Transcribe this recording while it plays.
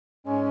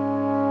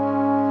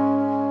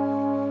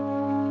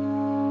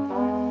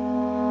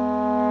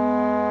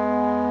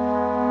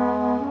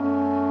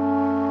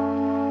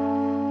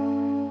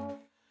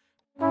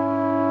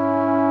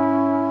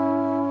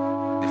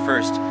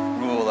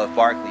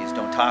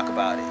don't talk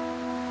about it.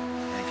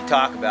 And if you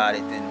talk about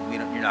it, then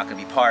you're not going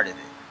to be part of it.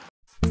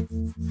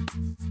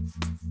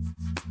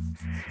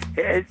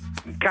 It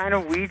kind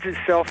of weeds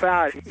itself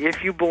out.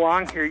 If you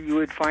belong here, you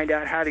would find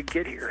out how to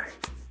get here.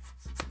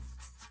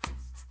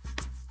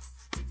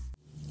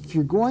 If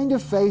you're going to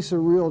face a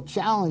real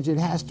challenge, it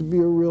has to be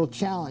a real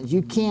challenge.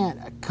 You can't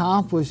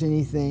accomplish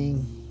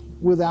anything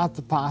without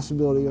the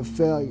possibility of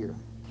failure.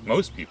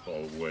 Most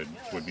people would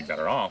be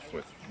better off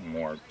with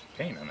more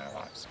pain in their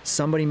lives.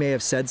 Somebody may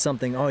have said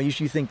something, oh, you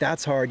think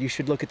that's hard, you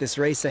should look at this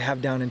race they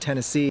have down in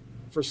Tennessee.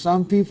 For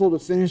some people, to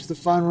finish the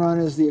fun run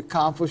is the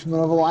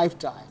accomplishment of a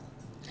lifetime.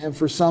 And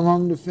for some of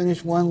them, to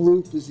finish one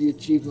loop is the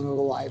achievement of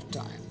a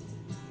lifetime.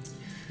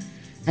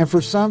 And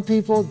for some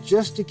people,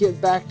 just to get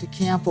back to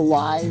camp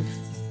alive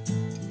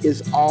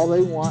is all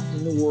they want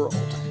in the world.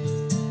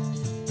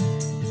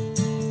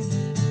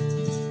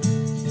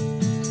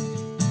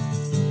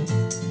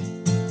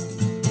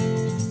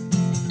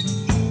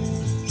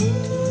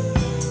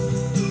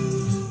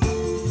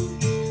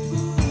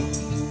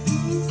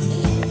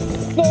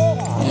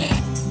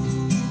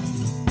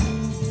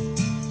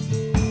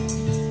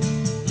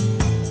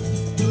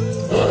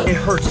 It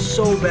hurts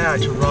so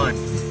bad to run.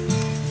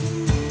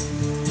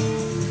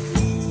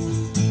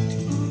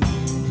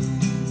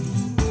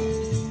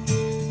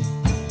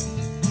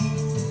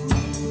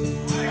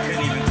 I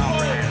couldn't even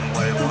comprehend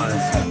what it was.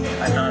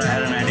 I thought I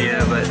had an idea,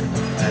 but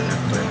I had no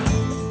clue.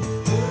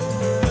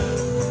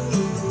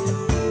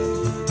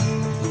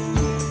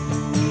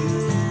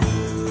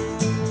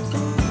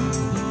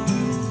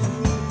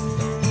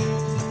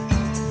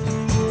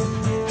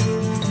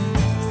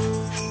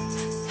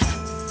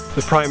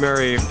 The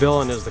primary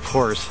villain is the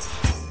course.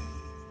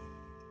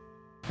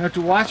 You have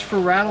to watch for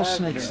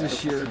rattlesnakes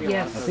this year.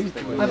 Yes.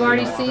 I've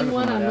already seen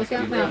one on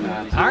Lookout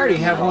Mountain. I already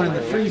have one in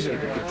the freezer.